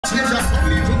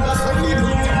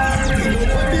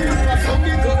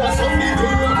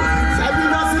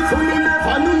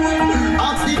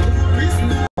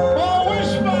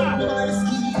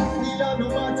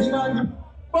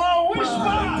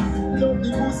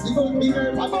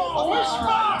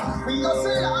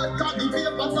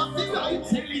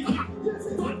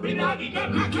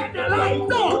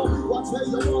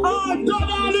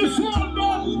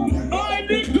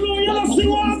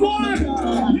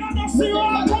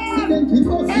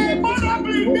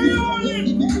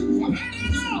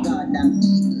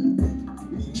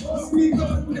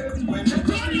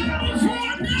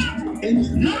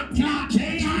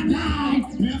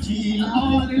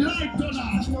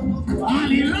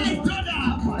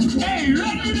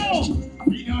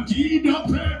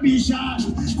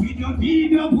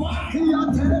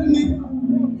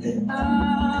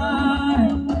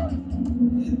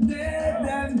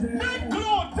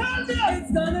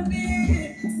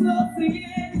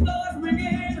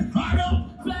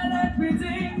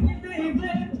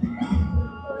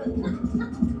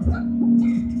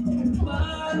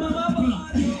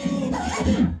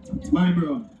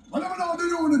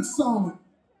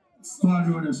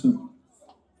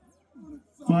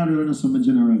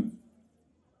General.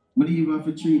 But even if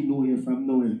you treat nowhere from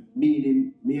nowhere,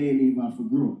 meaning me ain't even for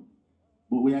grow.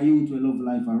 But we are you to love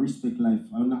life and respect life,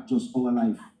 and not just our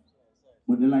life,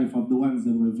 but the life of the ones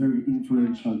that were very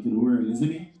influential to the world,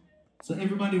 isn't it? So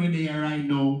everybody when they are right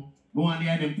now, go on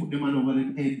there and put them on over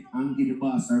their head and give the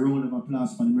boss a round of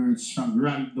applause for the Merit Strong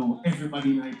right now.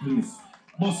 Everybody in my place.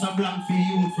 Bust a blank for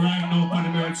youth right now for the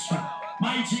Merit Strong.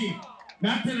 My G,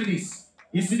 I'm telling you this.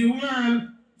 You see the world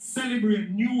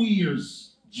celebrate New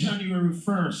Year's January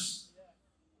 1st.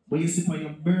 But you see for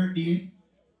your birthday,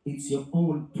 it's your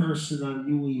own personal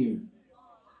New Year.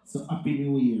 So happy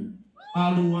New Year.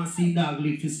 All who want to see dog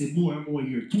live to see more and more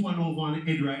year. 2 and over on the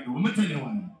head right now. I'm going to tell you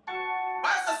why. I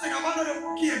just think I'm going to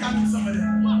cake and do some of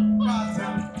them. Because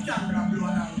camera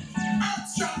blowing out. I'm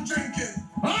strong drinking.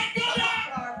 I got it!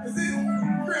 You see,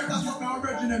 creators from our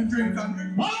virgin and drink and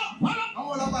drink. I'm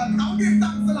all about it. I'll give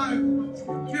thanks to life.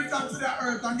 Give thanks to the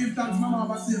earth and give thanks to my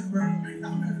mama safe birth. The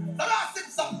last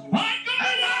 6 songs. I got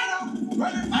it!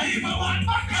 I even want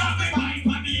my coffee. My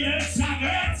money is sang.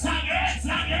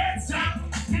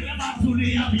 Tell them I'm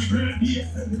fully happy birthday.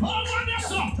 Oh, what is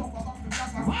song?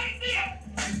 Right there.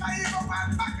 If I even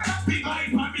want back up. Big my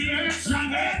money is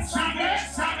sang. Yeah.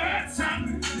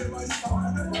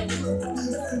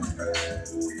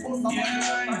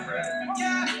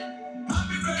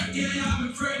 Happy birthday, I'm a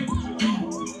friend.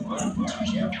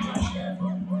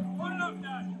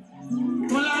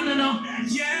 Well, I don't know.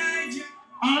 Yeah.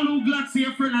 All who glad to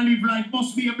your friend and live life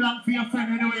must be a blank for your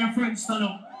friend anyway your friend stand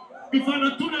up. If I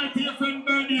not tonight your friend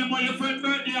birthday, but your friend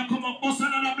birthday come up, bust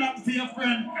another blank for your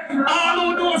friend. All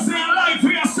who know say life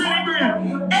for your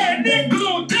celebrate. Hey, Nick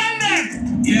Blue, tell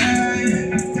them.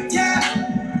 Yeah.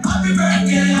 Happy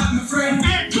birthday, I'm a friend.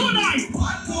 Hey, tonight.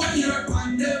 1 more year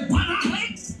on them.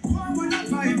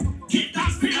 105. Keep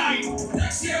that spirit.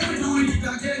 Next year we're doing it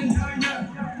again.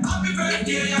 Happy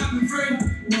birthday, I'm a friend.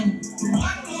 1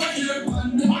 more year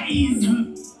on them. Wise.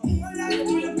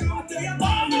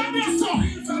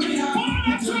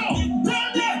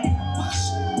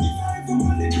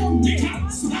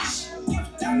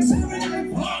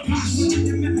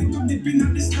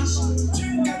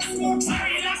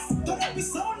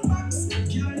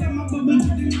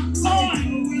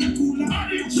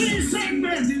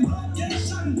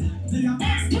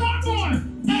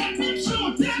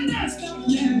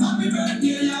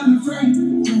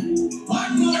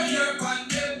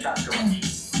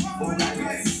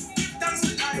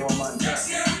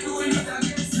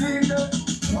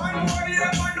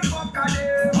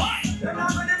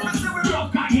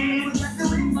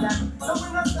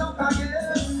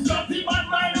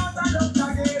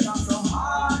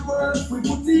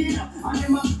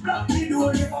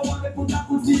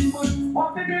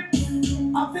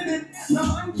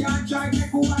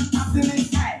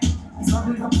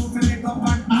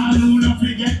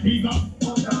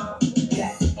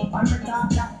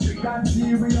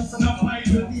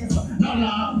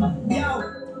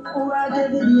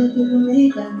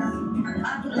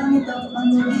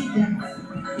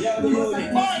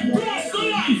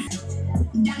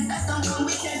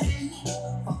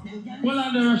 Well,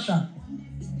 on the Russia.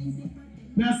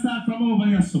 Let's start from over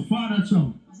here, so Father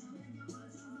Trump.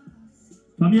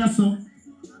 From here, so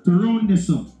to round this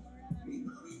up.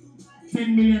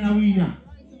 10 million a winner.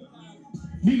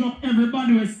 Big up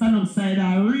everybody who stand upside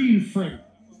a real friend.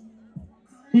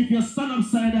 If you stand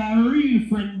upside a real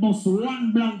friend, bust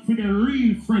 1 blank for the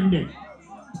real friend there.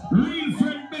 Real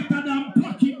friend better than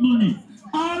pocket money.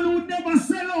 All who